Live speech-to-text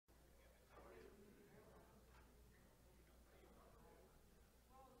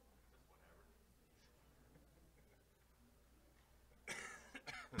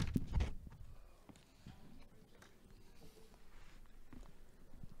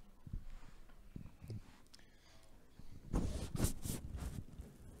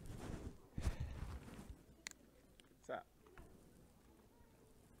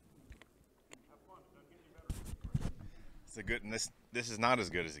a good. And this is not as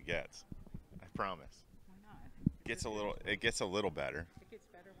good as it gets. I promise. Why not? It gets a little. It gets a little better It gets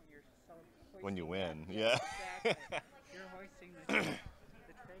better when you're when you win. That. Yeah. Exactly. You're hoisting the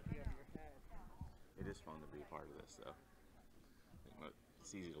trophy over your head. It is fun to be a part of this, though.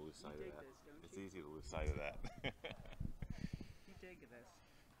 It's easy to lose sight of that. It's easy to lose sight of that. You dig this.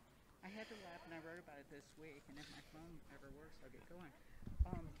 I had to laugh, and I wrote about it this week. And if my phone ever works, I'll get going.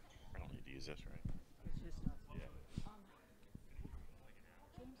 I don't need to use this, right? It's just not. Yeah.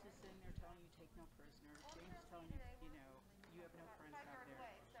 James is sitting there telling you take no prisoners. James telling you, you have no friends out there.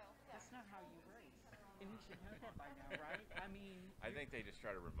 That's not how you race. And you should know that by now, right? I mean, I think they just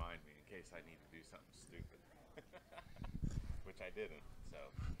try to remind me in case I need to do something stupid, which I didn't. So.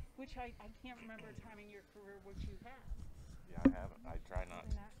 Which I can't remember a time in your career which you have. Yeah, I haven't. I try not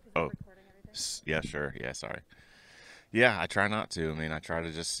to. Oh. Recording everything? Yeah, sure. Yeah, sorry. Yeah, I try not to. I mean, I try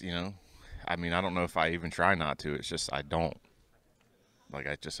to just, I mean, I don't know if I even try not to. It's just I don't. Like,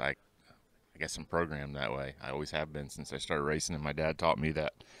 I guess I'm programmed that way. I always have been since I started racing, and my dad taught me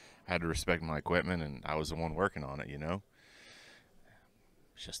that I had to respect my equipment, and I was the one working on it, It's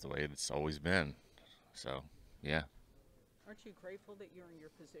just the way it's always been. So, yeah. Aren't you grateful that you're in your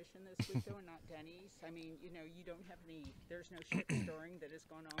position this week, though, and not Denny's? I mean, you don't have there's no shit stirring that has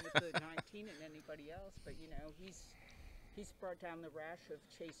gone on with the 19 and anybody else, but, he's brought down the rash of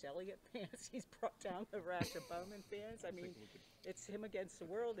Chase Elliott fans. He's brought down the rash of Bowman fans. I mean, it's him against the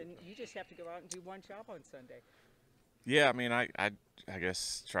world, and you just have to go out and do one job on Sunday. Yeah, I mean, I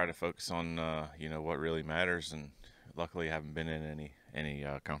guess try to focus on, what really matters, and luckily I haven't been in any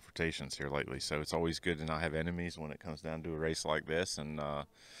confrontations here lately, so it's always good to not have enemies when it comes down to a race like this, and not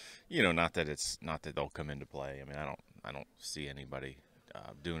that they'll come into play. I mean, I don't see anybody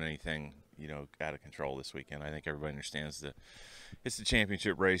doing anything out of control this weekend. I think everybody understands it's the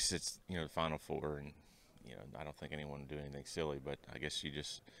championship race. It's the Final Four, and I don't think anyone would do anything silly, but I guess you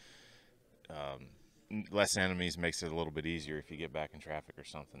just less enemies makes it a little bit easier if you get back in traffic or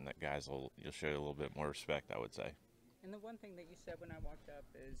something. That you'll show you a little bit more respect, I would say. And the one thing that you said when I walked up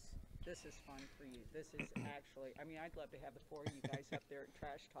is, this is fun for you. This is actually, I mean, I'd love to have the four of you guys up there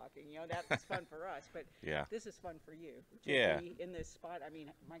trash talking. That's fun for us, but yeah. This is fun for you. Yeah. Be in this spot, I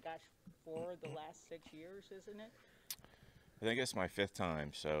mean, my gosh, for the last 6 years, isn't it? I think it's my 5th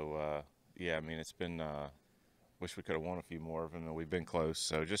time. So, yeah, I mean, it's been, wish we could have won a few more of them, and we've been close.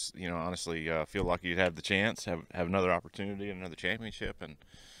 So just, honestly, feel lucky to have the chance, have another opportunity, another championship, and,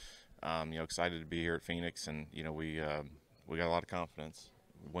 excited to be here at Phoenix, and, we got a lot of confidence.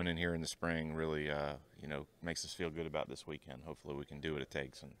 Winning here in the spring really, makes us feel good about this weekend. Hopefully we can do what it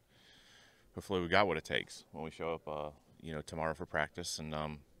takes, and hopefully we got what it takes when we show up, tomorrow for practice. And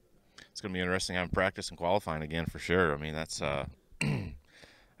it's going to be interesting having practice and qualifying again for sure. I mean, that's I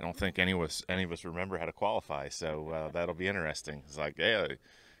don't think any of us remember how to qualify, so that'll be interesting. It's like, yeah,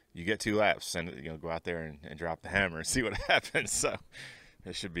 you get 2 laps, and go out there and drop the hammer and see what happens. So.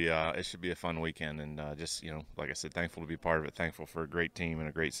 It should be a fun weekend, and just like I said, thankful to be part of it. Thankful for a great team and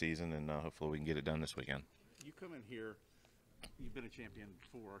a great season, and hopefully we can get it done this weekend. You come in here, you've been a champion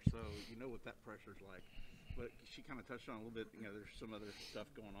before, so you know what that pressure's like. But she kind of touched on a little bit. There's some other stuff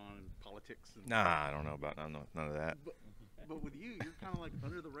going on in politics. And I don't know about none of that. But with you, you're kind of like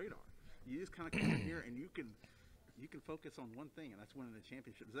under the radar. You just kind of come in here and you can focus on one thing, and that's winning the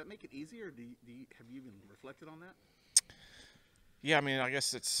championship. Does that make it easier? Or have you even reflected on that? Yeah, I mean, I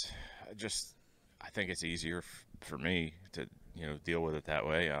guess it's just I think it's easier for me to deal with it that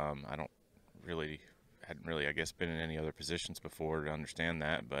way. Hadn't really I guess been in any other positions before to understand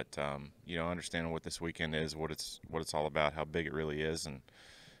that, but understanding what this weekend is, what it's all about, how big it really is, and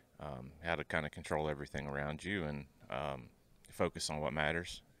how to kind of control everything around you and focus on what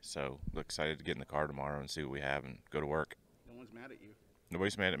matters. So look, excited to get in the car tomorrow and see what we have and go to work. No one's mad at you.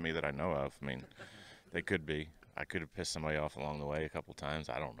 Nobody's mad at me that I know of. I mean, they could be. I could have pissed somebody off along the way a couple times.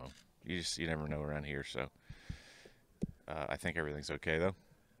 I don't know. You never know around here. So I think everything's okay, though.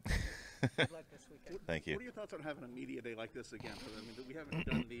 Good luck this weekend. Thank you. What are your thoughts on having a media day like this again? I mean, we haven't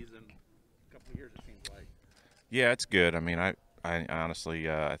done these in a couple of years, it seems like. Yeah, it's good. I mean, I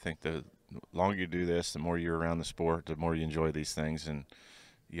honestly, I think the longer you do this, the more you're around the sport, the more you enjoy these things, and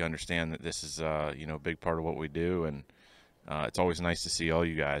you understand that this is, a big part of what we do, and it's always nice to see all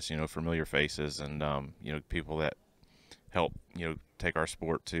you guys, familiar faces, and people that help, take our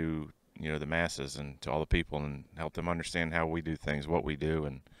sport to, the masses and to all the people, and help them understand how we do things, what we do,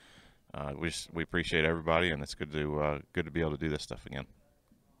 and we appreciate everybody, and it's good to be able to do this stuff again.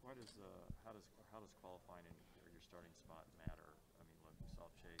 How does qualifying in your starting spot matter? I mean, look, we saw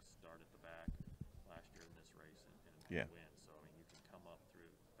Chase start at the back last year in this race and Yeah. win. So I mean, you can come up through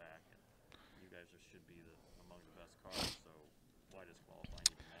the back, and you guys should be among the best cars. So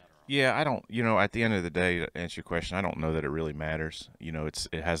Yeah, I don't. At the end of the day, to answer your question, I don't know that it really matters.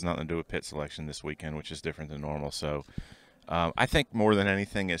 It has nothing to do with pit selection this weekend, which is different than normal. So I think more than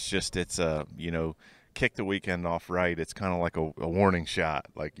anything, it's kick the weekend off right. It's kind of like a warning shot.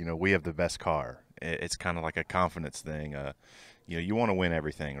 Like we have the best car. It's kind of like a confidence thing. You want to win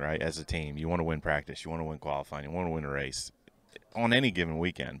everything, right? As a team, you want to win practice, you want to win qualifying, you want to win a race on any given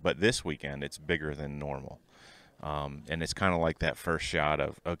weekend. But this weekend, it's bigger than normal. And it's kind of like that first shot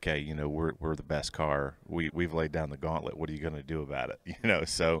of, okay, we're the best car. We've laid down the gauntlet. What are you going to do about it?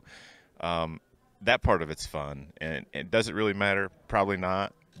 So that part of it's fun. And does it really matter? Probably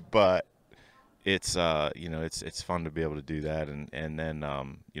not. But it's fun to be able to do that. And then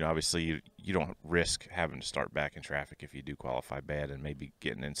obviously you don't risk having to start back in traffic if you do qualify bad and maybe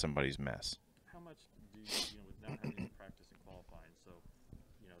getting in somebody's mess. How much do you with not having any practice in qualifying, so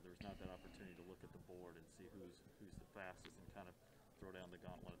there's not that opportunity to look at the board and see who's the fastest and kind of throw down the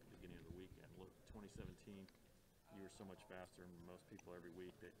gauntlet at the beginning of the weekend. Look, 2017, you were so much faster than most people every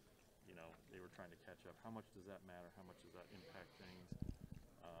week that they were trying to catch up. How much does that matter? How much does that impact things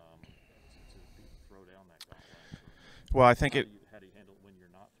to throw down that gauntlet? Well, I think How do you handle it when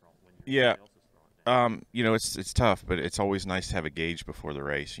you're not throwing? When yeah. everybody else is throwing down? It's tough, but it's always nice to have a gauge before the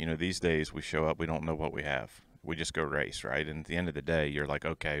race. These days we show up, we don't know what we have. We just go race, right? And at the end of the day, you're like,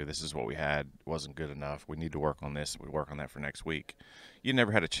 okay, this is what we had. Wasn't good enough. We need to work on this. We work on that for next week. You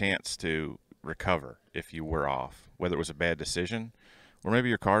never had a chance to recover if you were off, whether it was a bad decision or maybe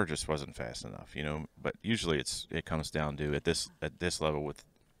your car just wasn't fast enough. But usually it comes down to at this level with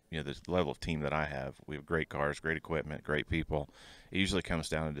this level of team that I have. We have great cars, great equipment, great people. It usually comes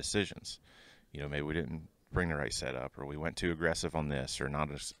down to decisions. Maybe we didn't bring the right setup, or we went too aggressive on this, or not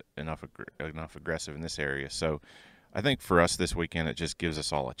enough aggressive in this area. So I think for us this weekend, it just gives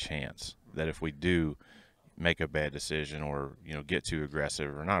us all a chance that if we do make a bad decision or get too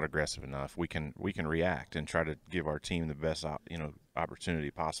aggressive or not aggressive enough, we can react and try to give our team the best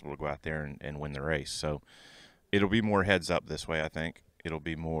opportunity possible to go out there and win the race. So it'll be more heads up this way. I think it'll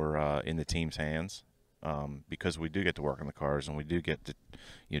be more in the team's hands. Because we do get to work on the cars and we do get to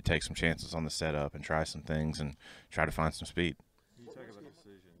take some chances on the setup and try some things and try to find some speed. You talk about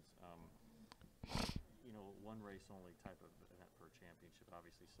decisions. One race only type of event for a championship.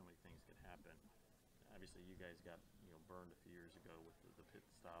 Obviously, so many things can happen. Obviously, you guys got burned a few years ago with the pit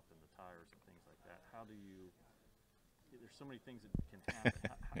stop and the tires and things like that. How do you? There's so many things that can happen.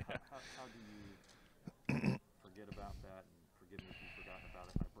 How do you forget about that? And forgive me if you've forgotten about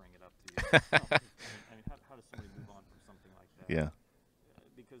it. I bring it up to you. How does somebody move on from something like that? Yeah.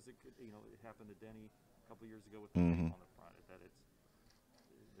 Because it could, it happened to Denny a couple years ago with the tape on the front.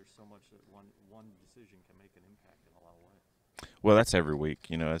 There's so much that one decision can make an impact in a lot of ways. Well, that's every week.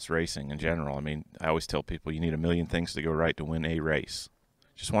 That's racing in general. I mean, I always tell people you need a million things to go right to win a race.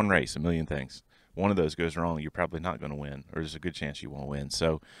 Just one race, a million things. One of those goes wrong, you're probably not going to win, or there's a good chance you won't win.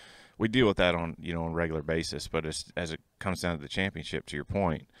 So we deal with that on on a regular basis. But as it comes down to the championship, to your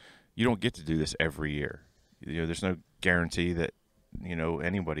point, you don't get to do this every year. There's no guarantee that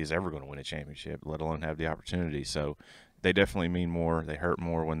anybody's ever going to win a championship, let alone have the opportunity. So they definitely mean more. They hurt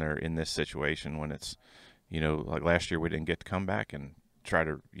more when they're in this situation, when it's like last year we didn't get to come back and try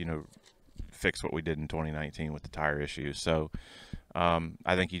to fix what we did in 2019 with the tire issues. So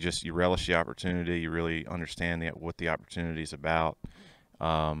I think you relish the opportunity. You really understand what the opportunity is about.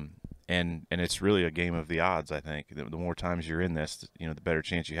 And it's really a game of the odds. I think the more times you're in this, the better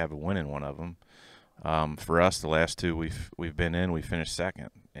chance you have of winning one of them. For us, the last two we've been in, we finished second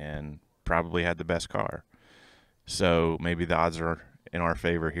and probably had the best car. So maybe the odds are in our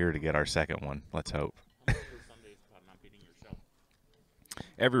favor here to get our second one. Let's hope.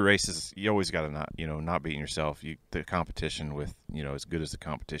 Every race is, you always got to not beating yourself. The competition with as good as the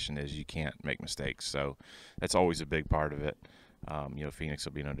competition is, you can't make mistakes. So that's always a big part of it. Phoenix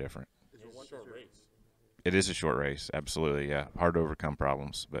will be no different. Is it one short race? It is a short race, absolutely. Yeah, hard to overcome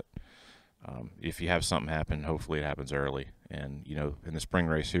problems, but if you have something happen, hopefully it happens early. And in the spring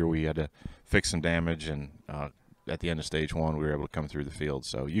race here, we had to fix some damage, and at the end of stage one, we were able to come through the field.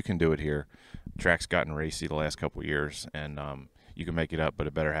 So you can do it here. Track's gotten racy the last couple of years, and you can make it up, but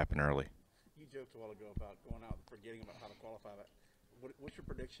it better happen early. You joked a while ago about going out and forgetting about how to qualify. What's your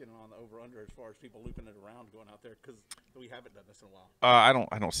prediction on the over/under as far as people looping it around going out there? Because we haven't done this in a while.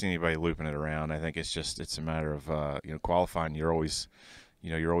 I don't see anybody looping it around. I think it's a matter of qualifying. You're always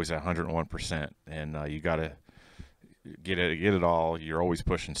you're always at 101%, and you got to get it all. You're always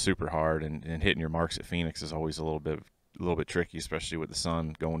pushing super hard, and hitting your marks at Phoenix is always a little bit tricky, especially with the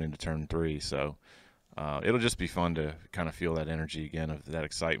sun going into turn 3. So it'll just be fun to kind of feel that energy again, of that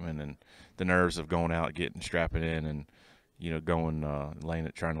excitement and the nerves of going out, strapping in, and going laying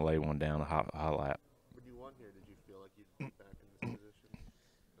it, trying to lay one down a hot lap. When you won here, did you feel like you'd be back in this position?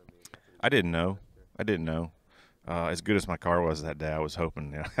 I mean, after the I didn't know. last year. I didn't know. As good as my car was that day, I was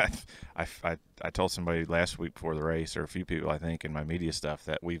hoping. I told somebody last week before the race, or a few people I think in my media stuff,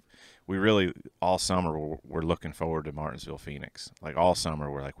 that we really all summer we're looking forward to Martinsville, Phoenix. Like all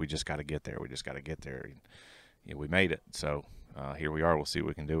summer, we're like, we just got to get there. We just got to get there. And, we made it. So here we are. We'll see what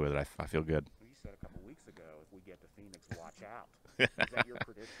we can do with it. I feel good. You said a couple weeks ago, if we get to Phoenix, watch out. Is that your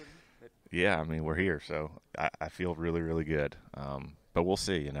prediction? Yeah, I mean we're here, so I feel really, really good. But we'll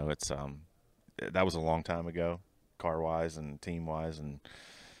see. It's that was a long time ago, car wise and team wise, and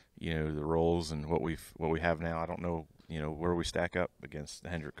the roles and what we have now. I don't know where we stack up against the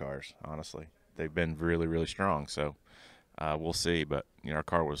Hendrick cars. Honestly, they've been really, really strong. So we'll see. But our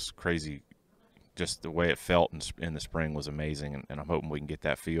car was crazy. Just the way it felt in the spring was amazing, and I'm hoping we can get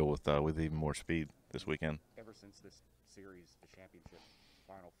that feel with even more speed this weekend. Ever since this series, the championship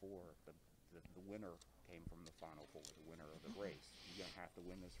Final Four, the winner came from the Final Four, the winner of the race. You're going to have to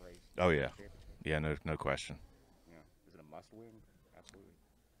win this race. Oh, yeah. Championship. Yeah, no question. Yeah. Is it a must-win? Absolutely.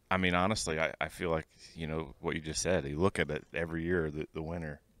 I mean, honestly, I feel like, what you just said. You look at it every year, the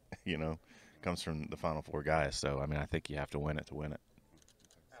winner, comes from the Final Four guys. So, I mean, I think you have to win it to win it.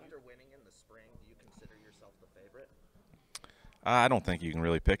 After winning in the spring, do you consider yourself the favorite? I don't think you can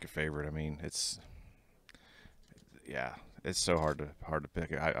really pick a favorite. I mean, it's so hard to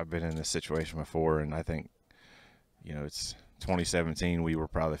pick. I've been in this situation before, and I think, it's 2017. We were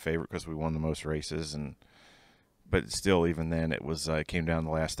probably the favorite because we won the most races, but still, even then, it came down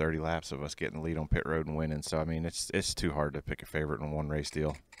the last 30 laps of us getting the lead on pit road and winning. So I mean, it's too hard to pick a favorite in one race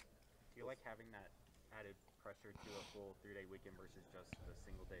deal. Do you like having that added pressure to a full 3-day weekend versus just the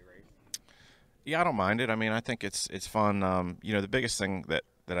single-day race? Yeah, I don't mind it. I mean, I think it's fun. The biggest thing that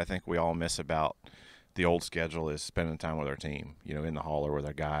I think we all miss about the old schedule is spending time with our team, in the hauler with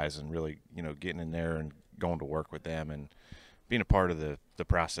our guys, and really, getting in there and going to work with them and being a part of the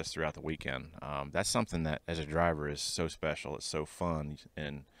process throughout the weekend. That's something that, as a driver, is so special. It's so fun,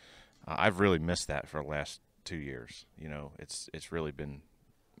 and I've really missed that for the last 2 years. It's really been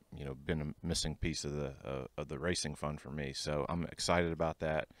a missing piece of the racing fun for me. So I'm excited about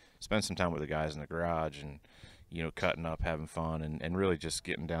that. Spend some time with the guys in the garage and cutting up, having fun, and really just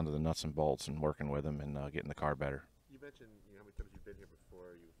getting down to the nuts and bolts and working with them and getting the car better. You mentioned how many times you've been here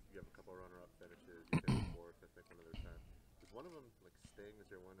before. You have a couple runner-up finishes. You've been fourth, I think, one other time. Is one of them like Sting? Is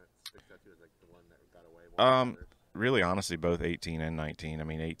there one that sticks out to you as like the one that got away? Really, honestly, both 18 and 19. I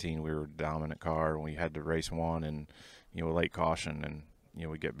mean, 18 we were a dominant car, and we had to race one, and a late caution, and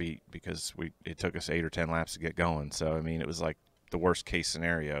we get beat because it took us 8 or 10 laps to get going. So I mean, it was like the worst case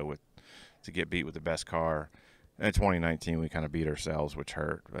scenario to get beat with the best car. And in 2019, we kind of beat ourselves, which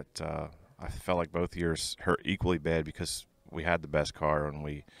hurt. But I felt like both years hurt equally bad because we had the best car and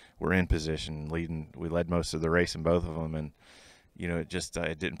we were in position, leading. We led most of the race in both of them, and it just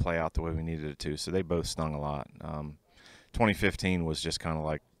it didn't play out the way we needed it to. So they both stung a lot. 2015 was just kind of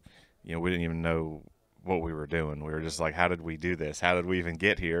like, we didn't even know what we were doing. We were just like, how did we do this? How did we even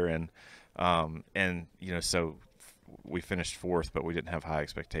get here? And so we finished fourth, but we didn't have high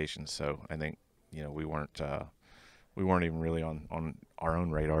expectations. So I think we weren't even really on our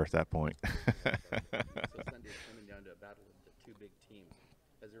own radar at that point. So Sunday is coming down to a battle of the two big teams.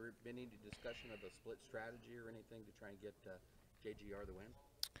 Has there been any discussion of a split strategy or anything to try and get JGR the win?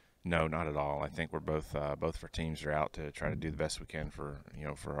 No, not at all. I think we're both of our teams are out to try to do the best we can for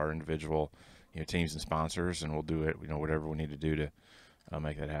our individual teams and sponsors, and we'll do it whatever we need to do to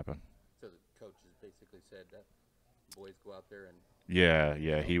make that happen. So the coach has basically said that boys go out there and.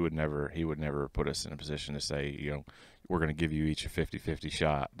 Yeah, he would never put us in a position to say, we're going to give you each a 50-50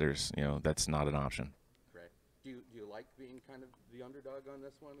 shot. There's, that's not an option. Right. Do you like being kind of the underdog on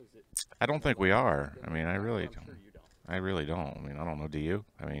this one? Is it? I don't think we are. I mean, I really I'm don't. sure you don't. I really don't. I mean, I don't know. Do you?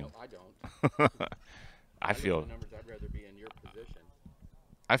 I mean, No, I don't. I feel. The numbers, I'd rather be in your position.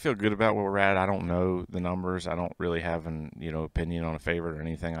 I feel good about where we're at. I don't know the numbers. I don't really have an opinion on a favorite or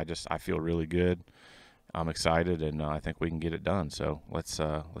anything. I feel really good. I'm excited, and I think we can get it done. So let's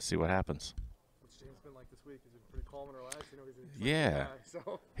see what happens. What's James been like this week? Has he been pretty calm and relaxed? He's a Yeah. guy,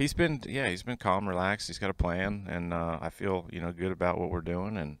 so. He's been calm, relaxed. He's got a plan, and I feel good about what we're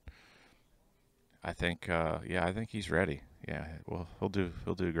doing, and I think he's ready. Yeah, well, he'll do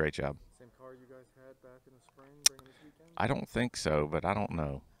a great job. Same car you guys had back in the spring, bringing this weekend? I don't think so, but I don't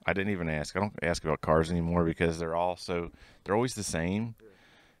know. I didn't even ask. I don't ask about cars anymore because they're always the same.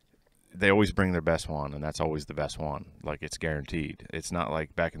 They always bring their best one, and that's always the best one. Like, it's guaranteed. It's not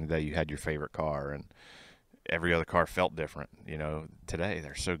like back in the day you had your favorite car and every other car felt different. Today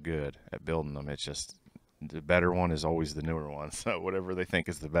they're so good at building them. It's just the better one is always the newer one. So whatever they think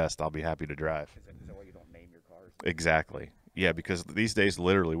is the best, I'll be happy to drive. Is that why you don't name your cars? Exactly. Yeah, because these days,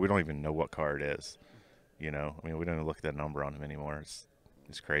 literally, we don't even know what car it is. You know, I mean, we don't even look at that number on them anymore.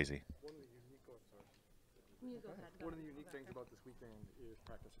 It's crazy. One of the unique, oh, sorry. You go ahead. One of the unique things about this weekend is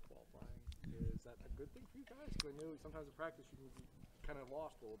practice and qualifying. Is that a good thing for you guys? Because I know sometimes in practice you can be kind of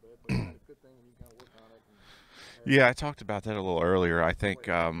lost a little bit, but is that a good thing and you kind of work on it? Yeah, I talked about that a little earlier. I think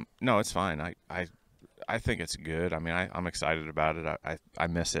no, it's fine. I think it's good. I mean, I'm excited about it. I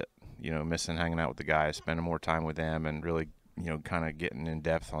miss it. You know, missing hanging out with the guys, spending more time with them, and really, you know, kind of getting in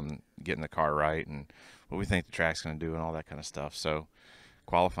depth on getting the car right and what we think the track's going to do and all that kind of stuff. So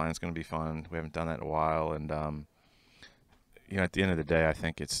qualifying is going to be fun. We haven't done that in a while, and you know, at the end of the day, I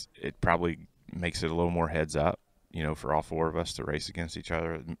think it probably makes it a little more heads up, you know, for all four of us to race against each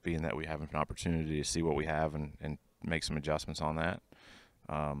other, being that we have an opportunity to see what we have and make some adjustments on that.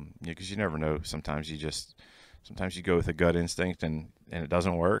 Because you never know. Sometimes you go with a gut instinct and it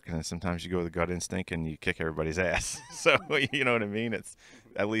doesn't work, and then sometimes you go with a gut instinct and you kick everybody's ass. So you know what I mean? It's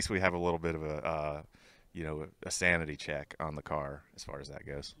at least we have a little bit of a you know, a sanity check on the car as far as that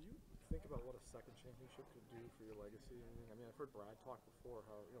goes. Do you think about what a second championship could do for your legacy? I mean, I've heard Brad talk before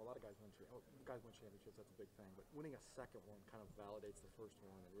how, you know, a lot of guys win championships, that's a big thing, but winning a second one kind of validates the first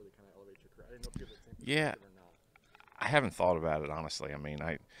one and really kind of elevates your career. I didn't know if you have the same perspective or not. I haven't thought about it, honestly. I mean,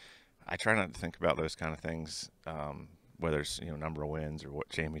 I try not to think about those kind of things, whether it's, you know, number of wins or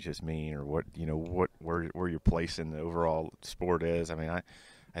what championships mean or what, you know, where your place in the overall sport is. I mean, I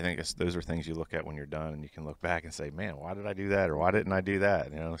think those are things you look at when you're done, and you can look back and say, man, why did I do that, or why didn't I do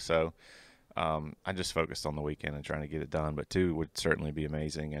that? You know, so I just focused on the weekend and trying to get it done. But 2 would certainly be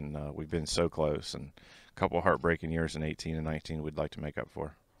amazing, and we've been so close. And a couple of heartbreaking years in 18 and 19 we'd like to make up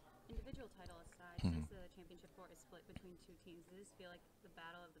for. Individual title aside, since the championship four is split between 2 teams, does this feel like the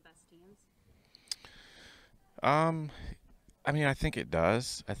battle of the best teams? I mean, I think it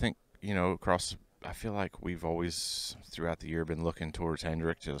does. I think, you know, I feel like we've always throughout the year been looking towards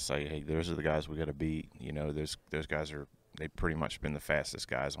Hendrick to say, hey, those are the guys we got to beat. You know, those guys they've pretty much been the fastest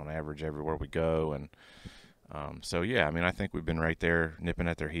guys on average everywhere we go. And so, yeah, I mean, I think we've been right there nipping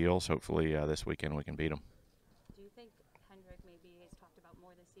at their heels. Hopefully this weekend we can beat them. Do you think Hendrick maybe has talked about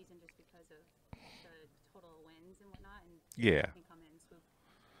more this season just because of the total wins and whatnot? And Yeah. Can come in and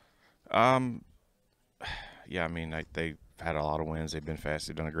swoop? Yeah, I mean, they've had a lot of wins. They've been fast.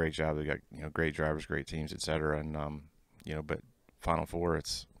 They've done a great job. They got, you know, great drivers, great teams, et cetera. And you know, but Final Four,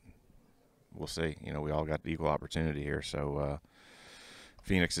 we'll see. You know, we all got equal opportunity here. So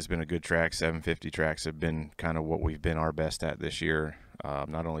Phoenix has been a good track. 750 tracks have been kind of what we've been our best at this year.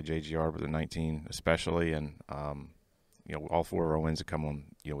 Not only JGR, but the 19 especially. And you know, all 4 of our wins have come on,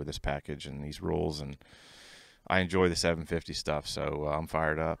 you know, with this package and these rules. And I enjoy the 750 stuff, so I'm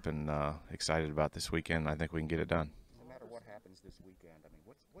fired up and excited about this weekend. I think we can get it done. No matter what happens this weekend, I mean,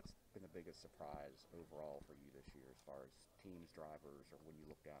 what's been the biggest surprise overall for you this year as far as teams, drivers, or when you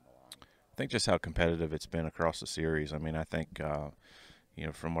look down the line? I think just how competitive it's been across the series. I mean, I think, you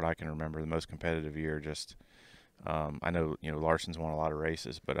know, from what I can remember, the most competitive year just I know, you know, Larson's won a lot of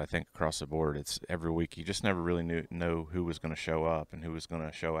races, but I think across the board it's every week you just never really know who was going to show up and who was going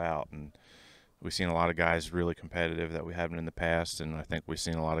to show out. And we've seen a lot of guys really competitive that we haven't in the past, and I think we've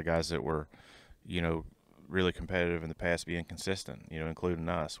seen a lot of guys that were, you know, really competitive in the past being consistent, you know, including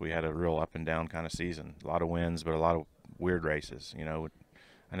us. We had a real up and down kind of season, a lot of wins, but a lot of weird races, you know.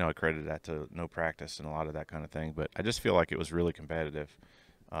 I know I credited that to no practice and a lot of that kind of thing, but I just feel like it was really competitive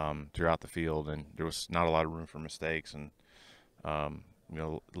throughout the field, and there was not a lot of room for mistakes, and, you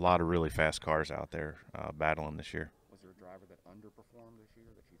know, a lot of really fast cars out there battling this year. Was there a driver that underperformed this year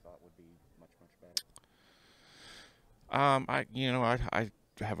that you thought would be much better? I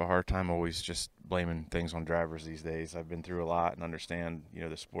have a hard time always just blaming things on drivers these days. I've been through a lot and understand, you know,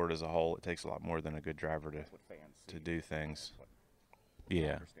 the sport as a whole. It takes a lot more than a good driver to do things. Yeah.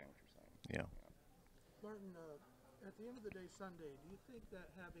 I understand what you're saying. Yeah. Martin, at the end of the day, Sunday, do you think that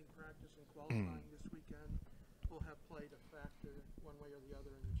having practice and qualifying this weekend will have played a factor one way or the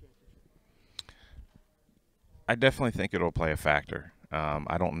other in the championship? I definitely think it'll play a factor.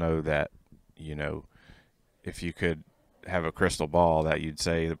 I don't know that, you know, if you could have a crystal ball that you'd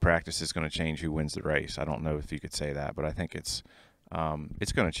say the practice is going to change who wins the race. I don't know if you could say that, but I think it's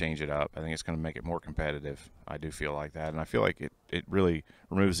going to change it up. I think it's going to make it more competitive. I do feel like that, and I feel like it really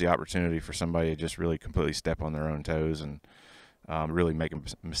removes the opportunity for somebody to just really completely step on their own toes and really make a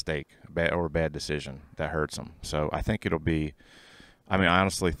mistake or a bad decision that hurts them. So I think it'll be – I mean, I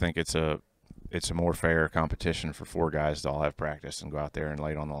honestly think it's a more fair competition for 4 guys to all have practice and go out there and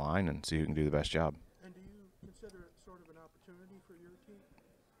lay it on the line and see who can do the best job. And do you consider it sort of an opportunity for your team?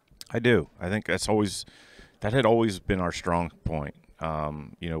 I do. I think that's always – that had always been our strong point.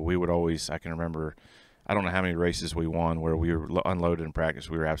 We would always, I can remember, I don't know how many races we won where we were unloaded in practice.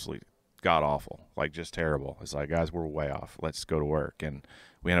 We were absolutely god awful, like just terrible. It's like, guys, we're way off. Let's go to work. And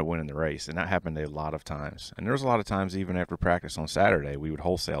we ended up winning the race. And that happened a lot of times. And there was a lot of times, even after practice on Saturday, we would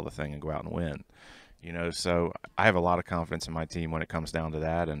wholesale the thing and go out and win. So I have a lot of confidence in my team when it comes down to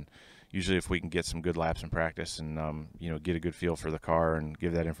that. And usually if we can get some good laps in practice and, get a good feel for the car and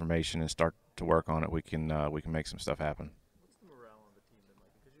give that information and start to work on it, we can make some stuff happen. What's the morale on the team been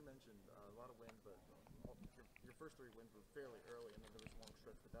like? Because you mentioned a lot of wins, but your first 3 wins were fairly early, and then there was a long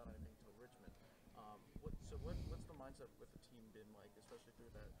stretch without anything until Richmond. What's the mindset with the team been like, especially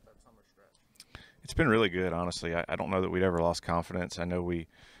through that summer stretch? It's been really good, honestly. I don't know that we'd ever lost confidence. I know we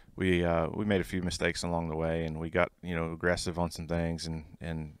made a few mistakes along the way, and we got aggressive on some things,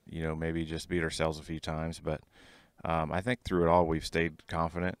 and maybe just beat ourselves a few times. But I think through it all, we've stayed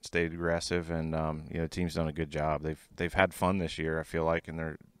confident, stayed aggressive, and the team's done a good job. They've had fun this year, I feel like,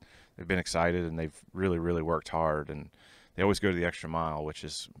 and they've been excited, and they've really, really worked hard, and they always go to the extra mile, which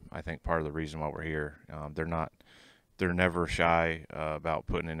is, I think, part of the reason why we're here. They're never shy about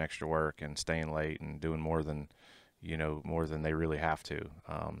putting in extra work and staying late and doing more than they really have to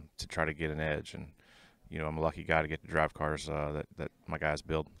try to get an edge. And I'm a lucky guy to get to drive cars that my guys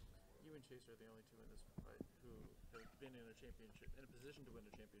build. You and Chase are the only 2 in this fight who have been in a position to win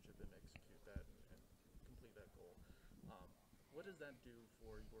a championship and execute that and complete that goal. What does that do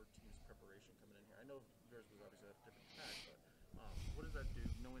for your team's preparation coming in here? I know yours was obviously a different track, but what does that do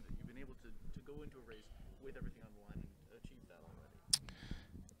knowing that you've been able to go into a race with everything on the line and achieve that already?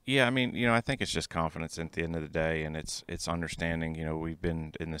 Yeah, I think it's just confidence at the end of the day, and it's understanding. We've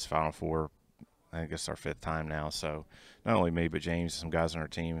been in this Final Four, I guess our 5th time now. So not only me, but James, some guys on our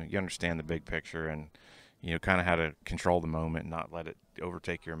team, you understand the big picture and, kind of how to control the moment and not let it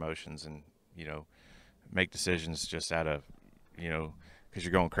overtake your emotions and, make decisions just out of, because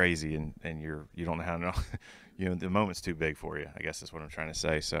you're going crazy and you don't know how to know, the moment's too big for you, I guess is what I'm trying to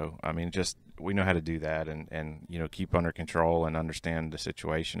say. So, just we know how to do that and keep under control and understand the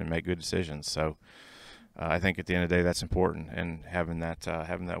situation and make good decisions. So I think at the end of the day, that's important, and having that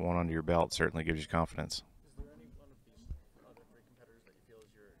one under your belt certainly gives you confidence. Is there any one of these other 3 competitors that you feel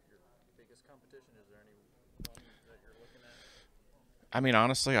is your biggest competition? Is there any one that you're looking at?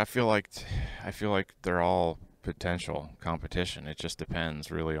 Honestly, I feel like they're all potential competition. It just depends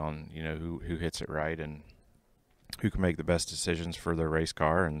really on who hits it right and who can make the best decisions for their race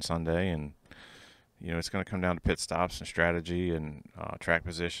car and Sunday. And it's going to come down to pit stops and strategy and track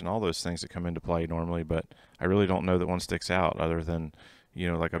position, all those things that come into play normally. But I really don't know that one sticks out other than,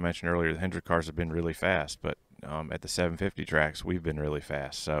 like I mentioned earlier, the Hendrick cars have been really fast. But at the 750 tracks, we've been really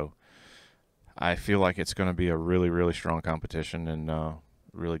fast. So I feel like it's going to be a really, really strong competition and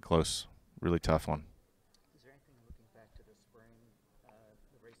really close, really tough one. Is there anything looking back to the spring,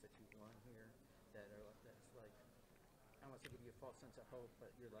 the race that you won here, that's like, I don't want to give you a false sense of hope,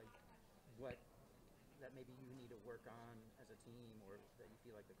 but you're like, what that maybe you need to work on as a team, or that you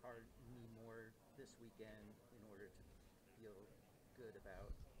feel like the car need more this weekend in order to feel good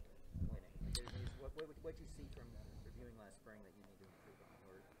about winning? What you see from reviewing last spring that you need to improve on?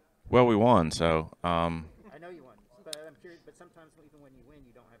 Well, we won, so. I know you won, but I'm curious. But sometimes even when you win,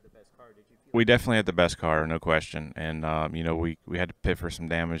 you don't have the best car. Did you feel? We definitely had the best car, no question. And we had to pit for some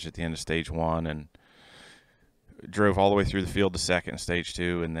damage at the end of stage 1 and drove all the way through the field to second in stage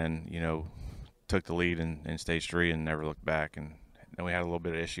 2, and then took the lead in stage 3 and never looked back. And then we had a little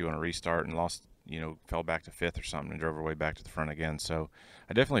bit of issue on a restart and lost, fell back to 5th or something and drove our way back to the front again. So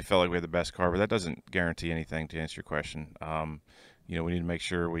I definitely felt like we had the best car, but that doesn't guarantee anything, to answer your question. We need to make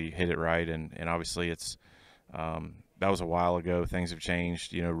sure we hit it right, and obviously it's that was a while ago. Things have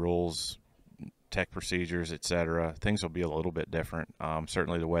changed, rules, tech procedures, etc. Things will be a little bit different.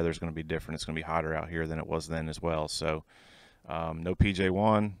 Certainly the weather's going to be different. It's going to be hotter out here than it was then as well. So no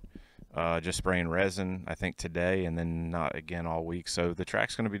PJ1, just spraying resin, I think today, and then not again all week. So the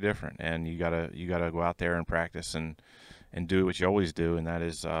track's going to be different, and you gotta go out there and practice and do what you always do, and that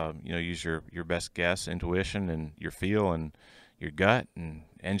is use your best guess, intuition, and your feel and your gut and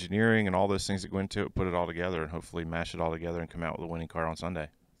engineering and all those things that go into it, put it all together and hopefully mash it all together and come out with a winning car on Sunday.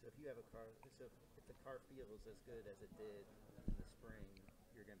 So if you have a car, if the car feels as good as it did in the spring,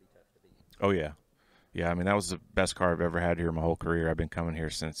 you're going to be tough to beat. Oh, yeah. Yeah, that was the best car I've ever had here my whole career. I've been coming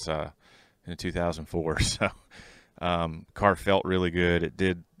here since in 2004. So car felt really good. It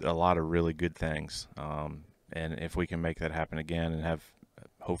did a lot of really good things. And if we can make that happen again and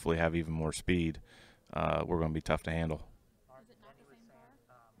hopefully have even more speed, we're going to be tough to handle.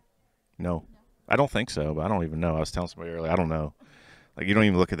 No, I don't think so, but I don't even know. I was telling somebody earlier, I don't know. Like, you don't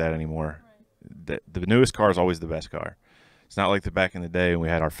even look at that anymore. the newest car is always the best car. It's not like the back in the day when we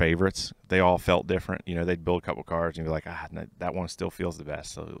had our favorites. They all felt different. You know, they'd build a couple cars and you'd be like, no, that one still feels the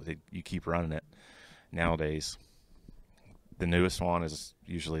best. So you keep running it. Nowadays, the newest one is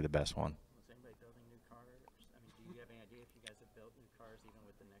usually the best one. Was anybody building new cars? I mean, do you have any idea if you guys have built new cars even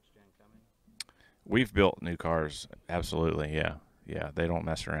with the next gen coming? We've built new cars, absolutely. Yeah. They don't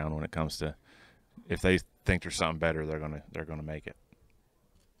mess around when it comes to, if they think there's something better, they're gonna make it.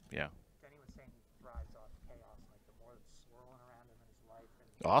 Yeah. Denny was saying he thrives off chaos, like the more that's swirling around him in his life and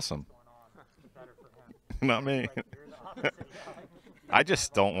Awesome. what's going on, the better for him. Not me. Like, you're the opposite guy. I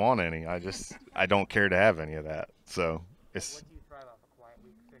just don't want any. I don't care to have any of that. So it's. What do you thrive off? A quiet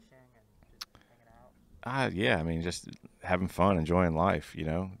week fishing and just hanging out? Yeah. I mean, just having fun, enjoying life. You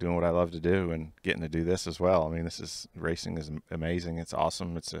know, doing what I love to do, and getting to do this as well. I mean, racing is amazing. It's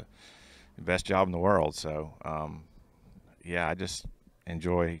awesome. It's the best job in the world. So, yeah, I just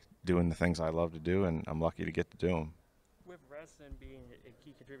enjoy doing the things I love to do, and I'm lucky to get to do them. With wrestling being a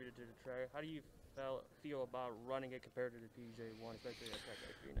key contributor to the track, how do you feel about running it compared to the PJ1, especially at a track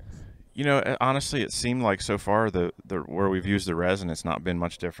like Phoenix? You know, honestly, it seemed like so far the where we've used the resin, it's not been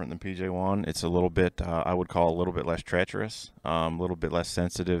much different than PJ1. It's a little bit, I would call a little bit less treacherous, a little bit less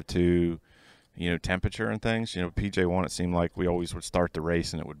sensitive to, you know, temperature and things. You know, PJ1, it seemed like we always would start the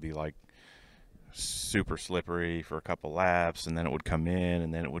race and it would be like super slippery for a couple laps, and then it would come in,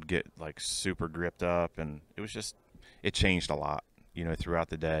 and then it would get like super gripped up, and it changed a lot, you know, throughout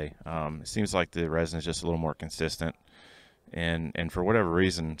the day. It seems like the resin is just a little more consistent, and for whatever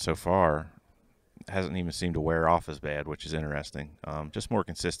reason so far it hasn't even seemed to wear off as bad, which is interesting. Just more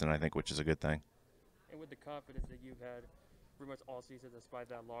consistent, I think, which is a good thing. And with the confidence that you've had pretty much all season, despite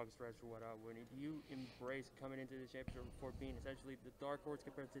that long stretch or whatnot, winning, do you embrace coming into the championship for being essentially the dark horse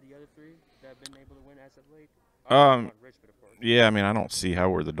compared to the other three that have been able to win as of late? Richmond, of course. Yeah, I mean, I don't see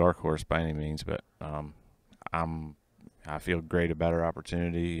how we're the dark horse by any means, but I feel great about our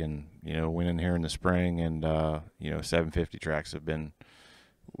opportunity, and you know, winning here in the spring, and you know, 750 tracks have been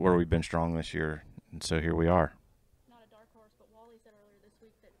where we've been strong this year, and so here we are. Not a dark horse, but Wally said earlier this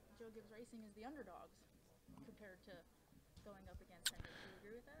week that Joe Gibbs Racing is the underdogs compared to going up against him. Do you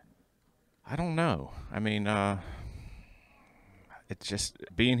agree with that? I don't know. I mean, it's just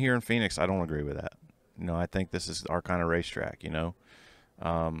being here in Phoenix, I don't agree with that. You know, I think this is our kind of racetrack, you know.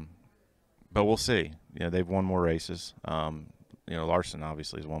 But we'll see. You know, they've won more races. You know, Larson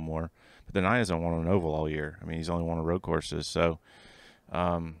obviously has won more. But the Nine hasn't won an oval all year. I mean, he's only won on road courses. So,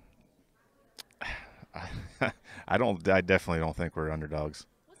 I definitely don't think we're underdogs.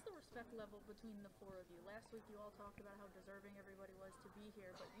 What's the respect level between the four of you? Last week you all talked about how deserving everybody was to be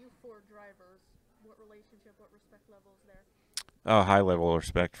here, but you four drivers, what relationship, what respect level is there? High level of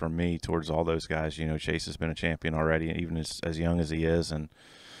respect from me towards all those guys. You know, Chase has been a champion already, even as young as he is, and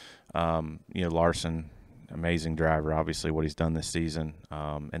you know, Larson, amazing driver, obviously what he's done this season,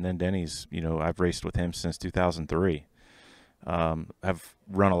 and then Denny's. You know, I've raced with him since 2003. I've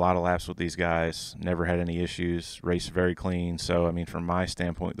run a lot of laps with these guys, never had any issues, raced very clean. So, I mean, from my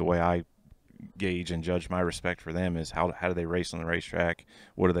standpoint, the way I gauge and judge my respect for them is how do they race on the racetrack,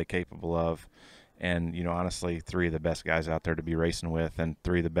 what are they capable of. And, you know, honestly, three of the best guys out there to be racing with, and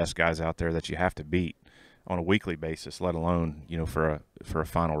three of the best guys out there that you have to beat on a weekly basis, let alone, you know, for a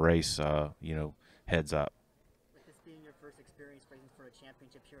final race, you know, heads up. With this being your first experience racing for a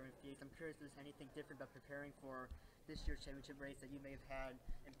championship here in Phoenix, I'm curious if there's anything different about preparing for this year's championship race that you may have had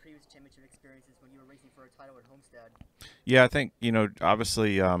in previous championship experiences when you were racing for a title at Homestead. Yeah, I think, you know,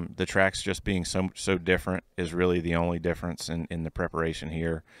 obviously the tracks just being so different is really the only difference in the preparation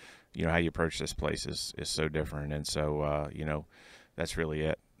here. You know, how you approach this place is so different, and so you know, that's really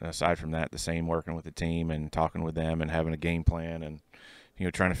it. Aside from that, the same working with the team and talking with them and having a game plan, and you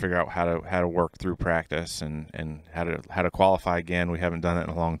know, trying to figure out how to work through practice and how to qualify again. We haven't done it in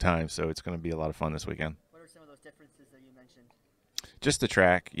a long time, so it's going to be a lot of fun this weekend. What are some of those differences that you mentioned? Just the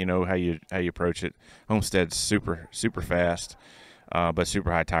track, you know, how you approach it. Homestead's super fast, but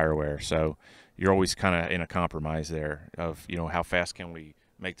super high tire wear, so you're always kind of in a compromise there of, you know, how fast can we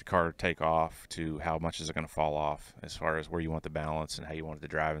make the car take off to how much is it going to fall off, as far as where you want the balance and how you want it to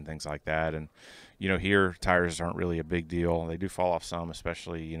drive and things like that. And, you know, here tires aren't really a big deal. They do fall off some,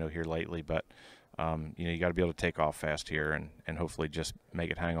 especially, you know, here lately, but, you know, you got to be able to take off fast here and hopefully just make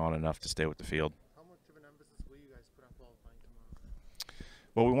it hang on enough to stay with the field. How much of an emphasis will you guys put on qualifying tomorrow?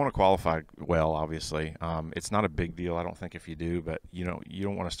 Well, we want to qualify well, obviously. It's not a big deal, I don't think, if you do, but, you know, you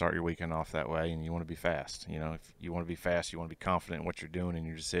don't want to start your weekend off that way, and you want to be fast. You know, if you want to be fast, you want to be confident in what you're doing and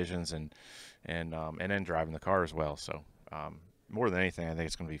your decisions, and then driving the car as well. So more than anything, I think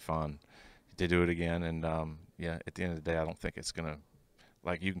it's going to be fun to do it again. And, yeah, at the end of the day, I don't think it's going to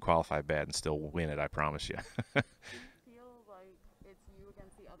Like, you can qualify bad and still win it, I promise you. Do you feel like it's you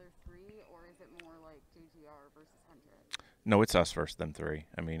against the other three, or is it more like JGR versus Hendrick? No, it's us versus them three.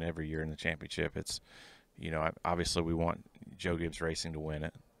 I mean, every year in the championship, it's, obviously we want Joe Gibbs Racing to win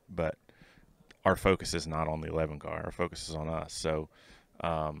it, but our focus is not on the 11 car. Our focus is on us. So,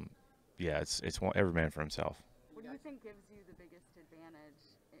 yeah, it's every man for himself. What do you think gives you the biggest advantage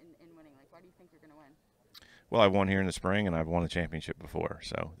in winning? Like, why do you think you're going to win? Well, I've won here in the spring, and I've won the championship before.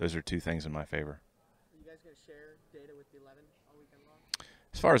 So those are two things in my favor. Are you guys going to share data with the 11 all weekend long?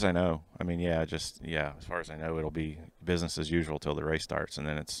 As far as I know, I mean, as far as I know, it'll be business as usual till the race starts, and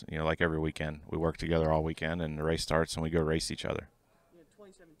then it's, like every weekend, we work together all weekend, and the race starts, and we go race each other.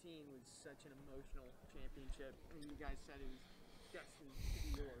 2017 was such an emotional championship, and you guys said it was destined to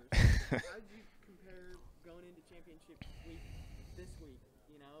be yours. How did you compare going into championship week this week,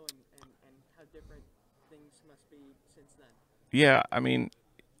 and how different things must be since then? Yeah, I mean,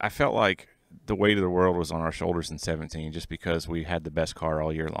 I felt like the weight of the world was on our shoulders in 17 just because we had the best car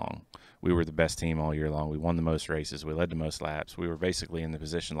all year long. We were the best team all year long. We won the most races. We led the most laps. We were basically in the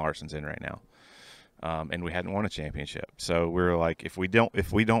position Larson's in right now. And we hadn't won a championship. So we were like, if we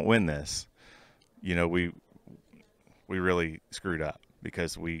don't win this, we really screwed up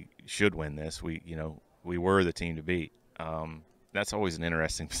because we should win this. We were the team to beat. That's always an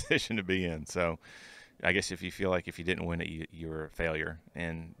interesting position to be in. So I guess if you feel like if you didn't win it, you're a failure.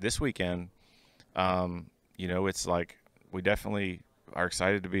 And this weekend, it's like we definitely are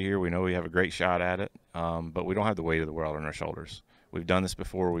excited to be here. We know we have a great shot at it, but we don't have the weight of the world on our shoulders. We've done this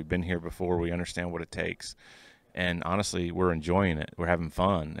before. We've been here before. We understand what it takes. And honestly, we're enjoying it. We're having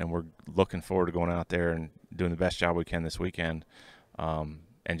fun, and we're looking forward to going out there and doing the best job we can this weekend,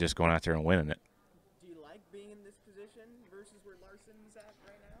 and just going out there and winning it. Do you like being in this position versus where Larson's at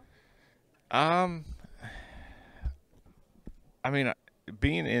right now? I mean,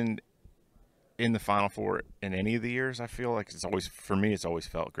 being in the Final Four in any of the years, I feel like it's always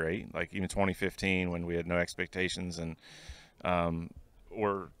felt great. Like even 2015 when we had no expectations, and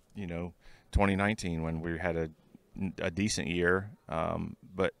or 2019 when we had a decent year,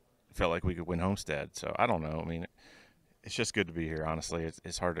 but felt like we could win Homestead. So I don't know. I mean, it's just good to be here. Honestly,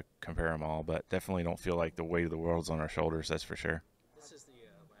 it's hard to compare them all, but definitely don't feel like the weight of the world's on our shoulders. That's for sure. This is the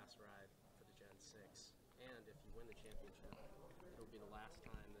last ride for the Gen 6, and if you win the championship, it'll be the last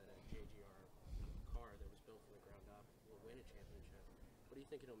time that a JGR car that was built from the ground up will win a championship. What do you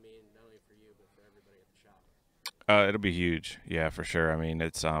think it'll mean not only for you but for everybody at the shop? It'll be huge, yeah, for sure. I mean,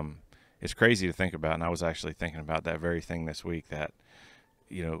 it's crazy to think about, and I was actually thinking about that very thing this week. That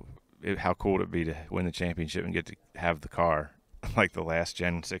how cool would it be to win the championship and get to have the car, like the last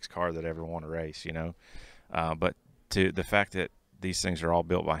Gen 6 car that ever won a race, But to the fact that these things are all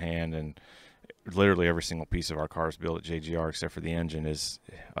built by hand, and literally every single piece of our car is built at JGR except for the engine is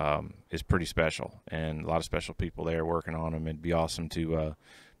pretty special, and a lot of special people there working on them. It'd be awesome to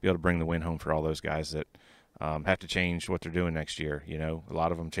be able to bring the win home for all those guys that have to change what they're doing next year. A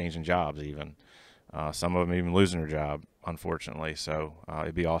lot of them changing jobs even. Some of them even losing their job, unfortunately. So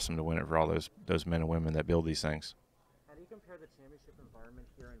it'd be awesome to win it for all those men and women that build these things. How do you compare the championship environment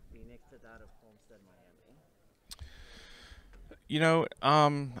here in Phoenix to that of Homestead,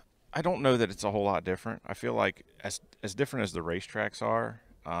 Miami? I don't know that it's a whole lot different. I feel like as different as the racetracks are,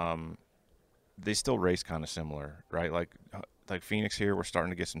 they still race kind of similar, right? Like Phoenix here, we're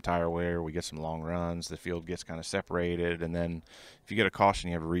starting to get some tire wear. We get some long runs. The field gets kind of separated. And then if you get a caution,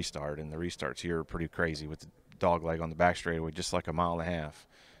 you have a restart. And the restarts here are pretty crazy with the dog leg on the back straightaway, just like a mile and a half.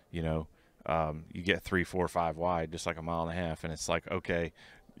 You get 3, 4, 5 wide, just like a mile and a half. And it's like, okay,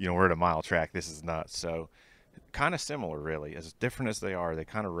 we're at a mile track. This is nuts. So kind of similar, really. As different as they are, they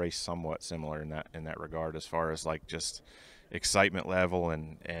kind of race somewhat similar in that regard, as far as like just excitement level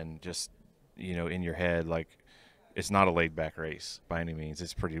and just, in your head, like, it's not a laid-back race by any means.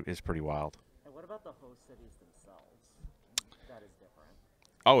 It's pretty wild. And what about the host cities themselves? That is different.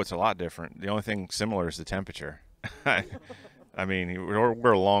 Oh, it's a lot different. The only thing similar is the temperature. I mean,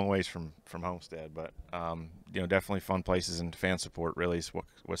 we're a long ways from Homestead, but definitely fun places, and fan support really is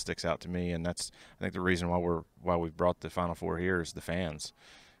what sticks out to me, and that's, I think, the reason why we've brought the Final Four here is the fans.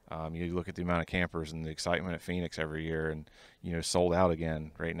 You look at the amount of campers and the excitement at Phoenix every year, and sold out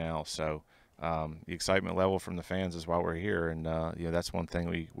again right now. So the excitement level from the fans is why we're here, and that's one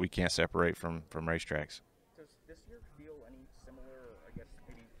thing we can't separate from racetracks. Does this year feel any similar, or I guess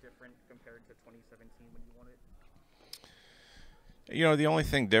maybe different compared to 2017 when you won it? The only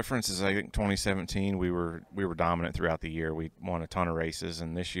thing difference is I think 2017 we were dominant throughout the year. We won a ton of races,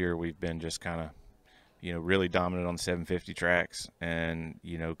 and this year we've been just kind of really dominant on the 750 tracks, and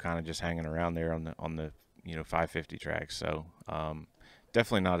kind of just hanging around there on the 550 tracks. So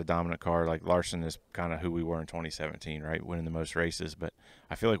definitely not a dominant car. Like Larson is kind of who we were in 2017, right? Winning the most races. But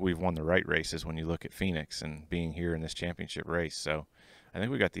I feel like we've won the right races when you look at Phoenix and being here in this championship race. So I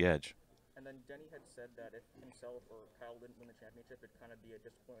think we got the edge. And then Denny had said that if himself or Kyle didn't win the championship, it'd kind of be a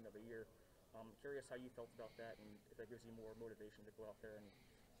disappointment of the year. I'm curious how you felt about that and if that gives you more motivation to go out there and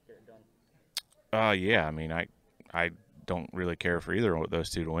get it done. Yeah, I mean, I don't really care for either of those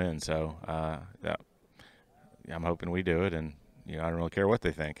two to win. So I'm hoping we do it, and I don't really care what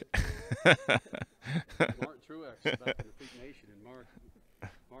they think. Martin Truex back in the Freak Nation, and Martin,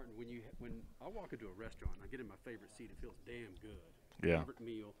 when I walk into a restaurant and I get in my favorite seat, it feels damn good. Yeah. Favorite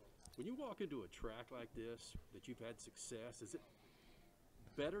meal. When you walk into a track like this that you've had success, is it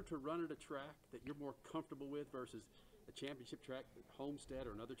better to run at a track that you're more comfortable with versus a championship track, Homestead,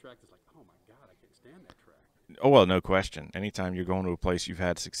 or another track that's like, oh my God, I can't stand that track? Oh, well, no question. Anytime you're going to a place you've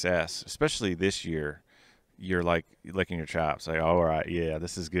had success, especially this year, you're like licking your chops. Like, all right, yeah,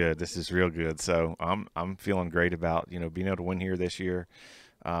 this is good. This is real good. So I'm feeling great about being able to win here this year.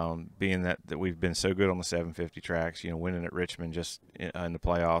 Being that we've been so good on the 750 tracks, winning at Richmond just in the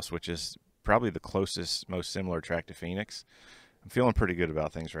playoffs, which is probably the closest, most similar track to Phoenix. I'm feeling pretty good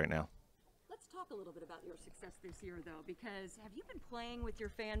about things right now. Let's talk a little bit about your success this year, though, because have you been playing with your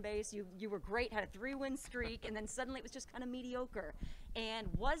fan base? You were great, had a 3-win streak, and then suddenly it was just kind of mediocre. And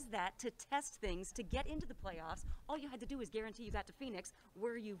was that to test things, to get into the playoffs? All you had to do was guarantee you got to Phoenix,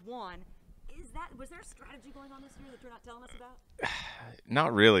 where you've won. Was there a strategy going on this year that you're not telling us about?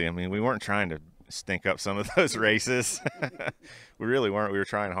 Not really. I mean, we weren't trying to stink up some of those races. We really weren't. We were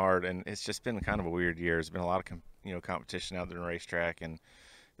trying hard, and it's just been kind of a weird year. There's been a lot of competition out there in the racetrack, and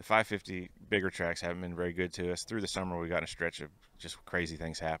the 550 bigger tracks haven't been very good to us. Through the summer, we got in a stretch of just crazy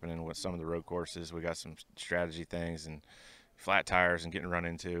things happening with some of the road courses. We got some strategy things and flat tires and getting run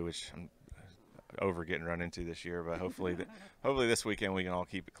into, which I'm over getting run into this year. But hopefully this weekend we can all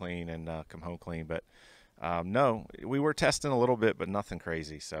keep it clean and come home clean. But no, we were testing a little bit, but nothing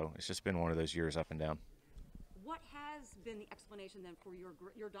crazy. So it's just been one of those years up and down. What has been the explanation then for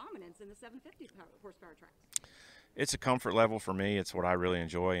your dominance in the 750 horsepower tracks? It's a comfort level for me. It's what I really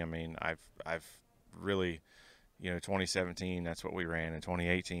enjoy. I mean, I've really, 2017, that's what we ran. In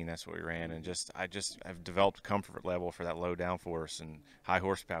 2018, that's what we ran. And I've developed comfort level for that low downforce and high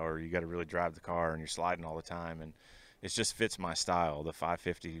horsepower. You got to really drive the car, and you're sliding all the time. And it just fits my style. The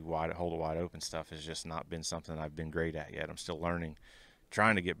 550 hold it wide open stuff has just not been something I've been great at yet. I'm still learning,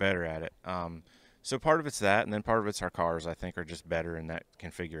 trying to get better at it. So part of it's that, and then part of it's our cars, I think, are just better in that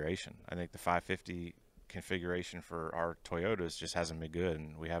configuration. I think the 550 configuration for our Toyotas just hasn't been good,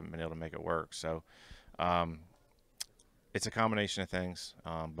 and we haven't been able to make it work. So it's a combination of things,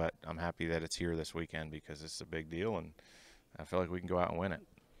 but I'm happy that it's here this weekend because it's a big deal, and I feel like we can go out and win it.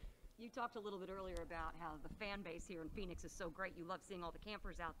 You talked a little bit earlier about how the fan base here in Phoenix is so great. You love seeing all the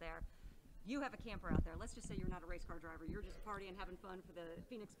campers out there. You have a camper out there. Let's just say you're not a race car driver. You're just partying, having fun for the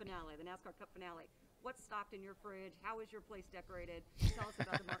Phoenix finale, the NASCAR Cup finale. What's stocked in your fridge? How is your place decorated? Tell us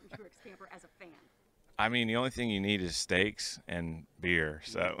about the Martin Truex camper as a fan. I mean, the only thing you need is steaks and beer,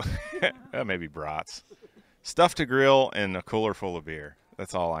 so maybe brats. Stuff to grill and a cooler full of beer.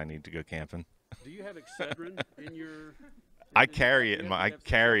 That's all I need to go camping. Do you have Excedrin in your? I carry it in my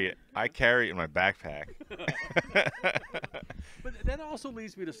backpack. But that also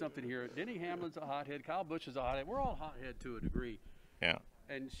leads me to something here. Denny Hamlin's a hothead. Kyle Busch is a hothead. We're all hothead to a degree. Yeah.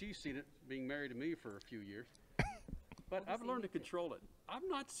 And she's seen it being married to me for a few years. But I've learned to control it. I've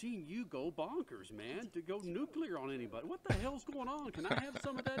not seen you go bonkers, man, to go nuclear on anybody. What the hell's going on? Can I have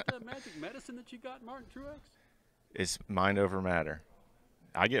some of that magic medicine that you got, Martin Truex? It's mind over matter.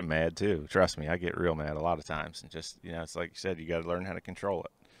 I get mad too. Trust me, I get real mad a lot of times. And just, it's like you said, you got to learn how to control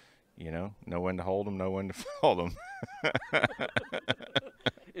it. Know when to hold them, know when to fold them.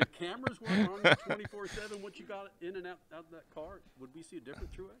 If cameras were on you 24/7, once you got in and out of that car, would we see a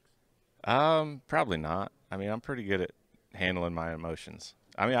different Truex? Probably not. I mean, I'm pretty good at handling my emotions.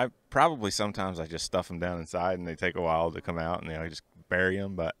 I mean, sometimes I just stuff them down inside and they take a while to come out, and I just bury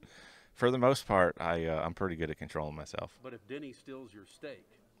them. But for the most part, I'm pretty good at controlling myself. But if Denny steals your steak,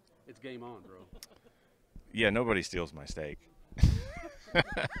 it's game on, bro. Yeah, nobody steals my steak.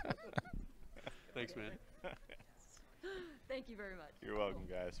 Thanks, man. Thank you very much. You're welcome,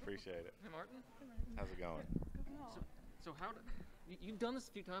 guys. Appreciate it. Hey, Martin. How's it going? So you've done this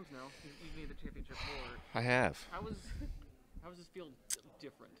a few times now. You've made the championship forward. I have. How does this feel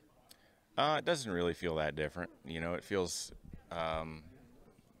different? It doesn't really feel that different. It feels. I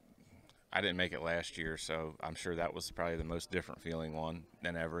didn't make it last year, so I'm sure that was probably the most different feeling one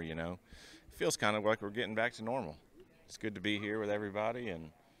than ever. It feels kind of like we're getting back to normal. It's good to be here with everybody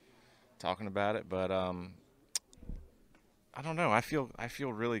and talking about it, but I don't know. I feel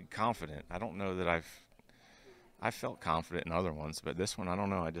really confident. I don't know that I felt confident in other ones, but this one I don't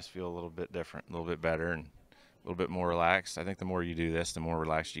know. I just feel a little bit different, a little bit better, and a little bit more relaxed. I think the more you do this, the more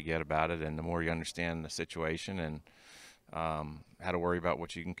relaxed you get about it, and the more you understand the situation and how to worry about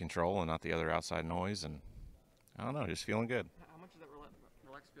what you can control and not the other outside noise. And I don't know, just feeling good. How much of that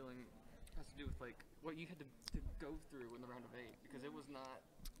relaxed feeling has to do with like what you had to go through in the round of 8? Because it was not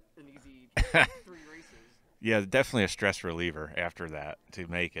an easy 3 races. Yeah, definitely a stress reliever after that to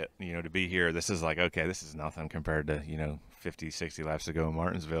make it. You know, to be here, this is like, okay, this is nothing compared to, 50, 60 laps ago in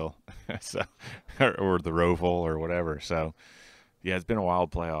Martinsville, so or the Roval or whatever. So, yeah, it's been a wild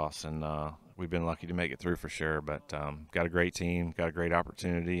playoffs, and we've been lucky to make it through for sure. But got a great team, got a great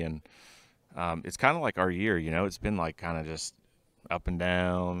opportunity, and it's kind of like our year. It's been like kind of just up and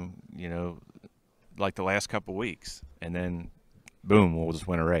down. Like the last couple weeks, and then boom, we'll just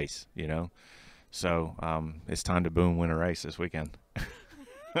win a race. So it's time to boom win a race this weekend.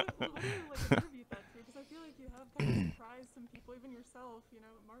 What do you attribute that to? Because I feel like you have kind of surprised some people, even yourself, at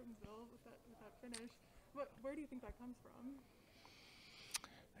Martinsville with that finish. Where do you think that comes from?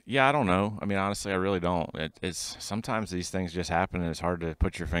 Yeah, I don't know. I mean, honestly, I really don't. It's sometimes these things just happen, and it's hard to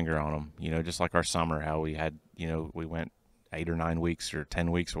put your finger on them. Just like our summer, how we had, we went 8 or 9 weeks or 10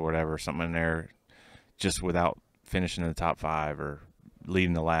 weeks or whatever, something in there, just without finishing in the top 5 or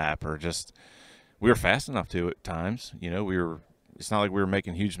leading the lap, or just we were fast enough to at times. It's not like we were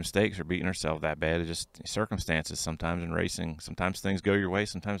making huge mistakes or beating ourselves that bad. It's just circumstances sometimes in racing. Sometimes things go your way,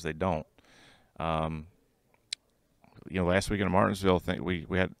 sometimes they don't. Last week in Martinsville, we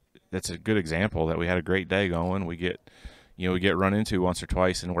had, that's a good example that we had a great day going. We get run into once or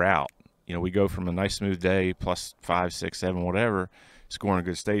twice and we're out. We go from a nice smooth day, plus 5, 6, 7, whatever, scoring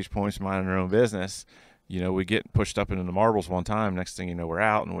good stage points, minding our own business. We get pushed up into the marbles one time. Next thing you know, we're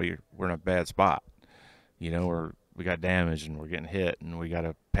out and we're in a bad spot. We got damaged and we're getting hit and we got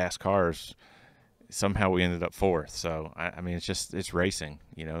to pass cars. Somehow we ended up 4th. So I mean, it's racing.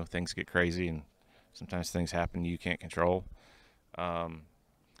 Things get crazy and sometimes things happen you can't control.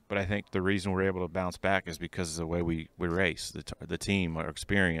 But I think the reason we're able to bounce back is because of the way we race, the team, our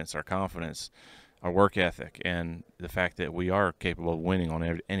experience, our confidence, our work ethic, and the fact that we are capable of winning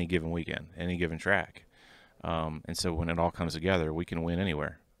on any given weekend, any given track. And so when it all comes together, we can win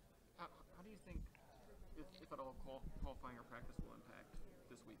anywhere. How do you think, if at all, qualifying or practice will impact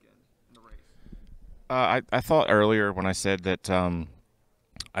this weekend in the race? I thought earlier when I said that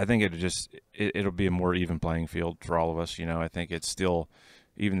I think it'll be a more even playing field for all of us. I think it's still,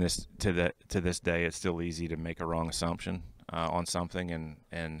 even to this day, it's still easy to make a wrong assumption on something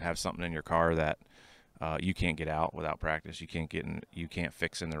and have something in your car that you can't get out without practice. You can't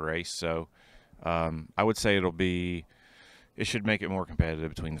fix in the race. So I would say it should make it more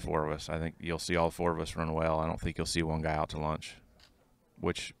competitive between the 4 of us. I think you'll see all 4 of us run well. I don't think you'll see one guy out to lunch,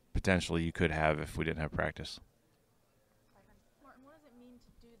 which potentially you could have if we didn't have practice. Martin, what does it mean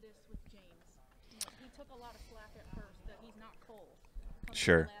to do this with James? He took a lot of slack at first that he's not Cole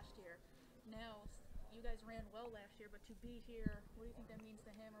Sure. last year. Now, you guys ran well last year, but to be here, what do you think that means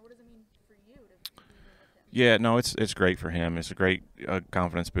to him, or what does it mean for you to be here with him? Yeah, no, it's great for him. It's a great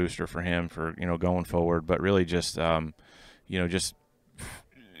confidence booster for him for going forward. But really, just just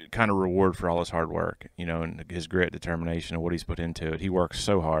kind of reward for all his hard work, and his grit, determination, and what he's put into it. He works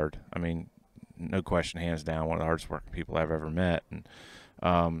so hard. I mean, no question, hands down, one of the hardest working people I've ever met. And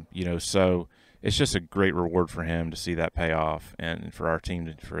so it's just a great reward for him to see that pay off, and for our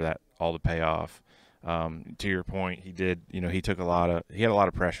team for that all to pay off. To your point, he did. He had a lot of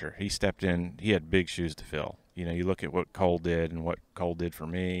pressure. He stepped in. He had big shoes to fill. You look at what Cole did and what Cole did for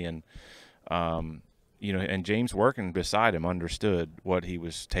me, and and James working beside him understood what he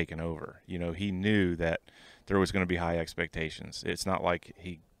was taking over. He knew that there was going to be high expectations. It's not like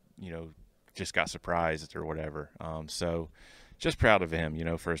he, just got surprised or whatever. So just proud of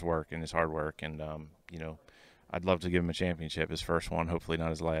him, for his work and his hard work, and I'd love to give him a championship, his first one, hopefully not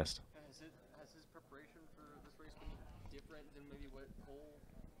his last. Has his preparation for this race been different than maybe what Cole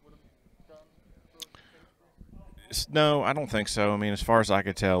would have done for No, I don't think so. I mean, as far as I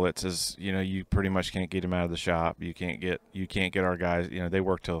could tell, it's as you pretty much can't get him out of the shop. You can't get our guys. They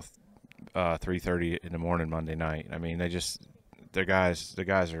work till 3:30 in the morning Monday night. I mean, the guys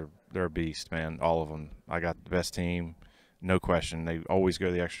they're a beast, man. All of them. I got the best team, no question. They always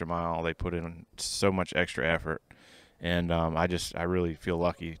go the extra mile. They put in so much extra effort, and I really feel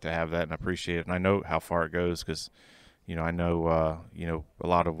lucky to have that and appreciate it. And I know how far it goes because. I know, a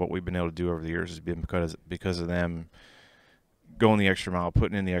lot of what we've been able to do over the years has been because of them going the extra mile,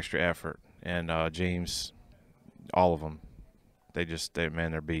 putting in the extra effort. And James, all of them, they're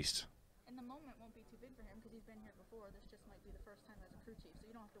beasts. And the moment won't be too big for him because he's been here before. This just might be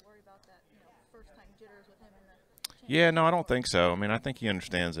Yeah, no, I don't think so. I mean, I think he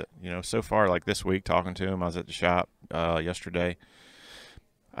understands it. You know, so far, like this week, talking to him, I was at the shop yesterday.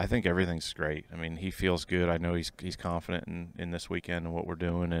 I think everything's great. I mean, he feels good. I know he's confident in this weekend and what we're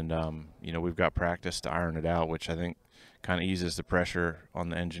doing, and you know, we've got practice to iron it out, which I think kind of eases the pressure on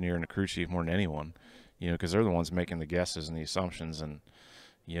the engineer and the crew chief more than anyone. You know, because they're the ones making the guesses and the assumptions, and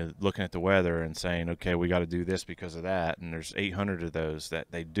you know, looking at the weather and saying, okay, we got to do this because of that. And there's 800 of those that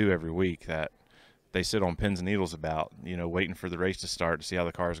they do every week that they sit on pins and needles about, you know, waiting for the race to start to see how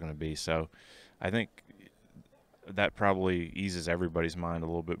the car is going to be. So I think that probably eases everybody's mind a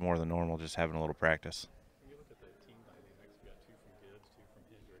little bit more than normal, just having a little practice. When you look at the team dynamics, we got two from Gibbs, two from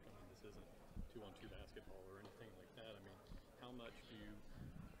Hendrick. I mean, this isn't 2-on-2 basketball or anything like that. I mean, how much do you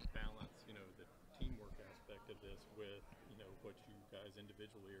balance, you know, the teamwork aspect of this with, you know, what you guys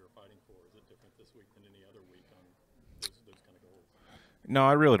individually are fighting for? Is it different this week than any other week on those kind of goals? No,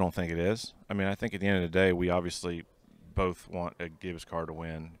 I really don't think it is. I mean, I think at the end of the day, we obviously both want a Gibbs car to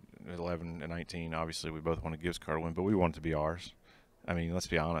win. 11 and 19, obviously, we both want a Gibbs car to win, but we want it to be ours. I mean, let's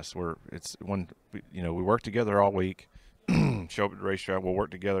be honest. You know, we work together all week. Show up at the racetrack. We'll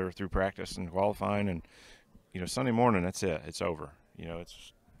work together through practice and qualifying, and you know, Sunday morning, that's it. It's over. You know,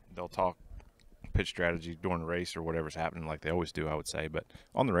 they'll talk pitch strategy during the race or whatever's happening, like they always do, I would say. But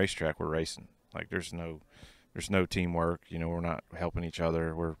on the racetrack, we're racing. Like there's no teamwork. You know, we're not helping each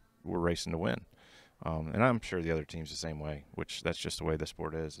other. We're racing to win. And I'm sure the other team's the same way, which that's just the way the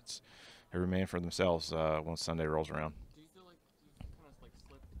sport is. It's every man for themselves once Sunday rolls around. Do you feel like you've kind of like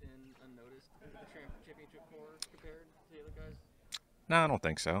slipped in unnoticed in the championship corps compared to the other guys? No, I don't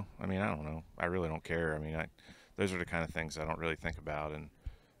think so. I mean, I don't know. I really don't care. I mean, those are the kind of things I don't really think about. And,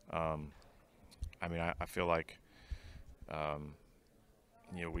 I mean, I feel like,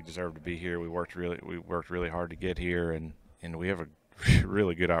 you know, we deserve to be here. We worked really hard to get here, and we have a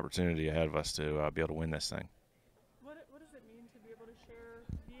really good opportunity ahead of us to be able to win this thing. What does it mean to be able to share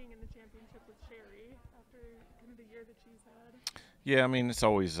being in the championship with Sherry after kind of the year that she's had? Yeah, I mean, it's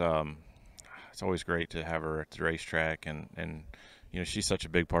always great to have her at the racetrack, and you know, she's such a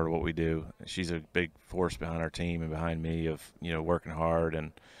big part of what we do. She's a big force behind our team and behind me of, you know, working hard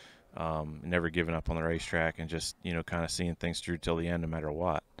and never giving up on the racetrack and just, you know, kind of seeing things through till the end no matter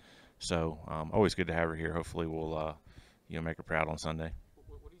what. So always good to have her here. Hopefully we'll you know, make her proud on Sunday.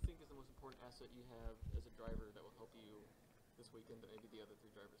 What do you think is the most important asset you have as a driver that will help you this weekend that maybe the other three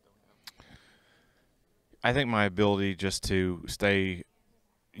drivers don't have? I think my ability just to stay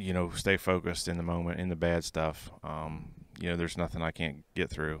focused in the moment, in the bad stuff. You know, there's nothing I can't get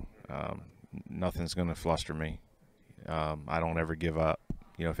through. Nothing's going to fluster me. I don't ever give up.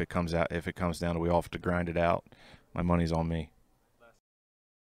 You know, if it comes down to we all have to grind it out, my money's on me.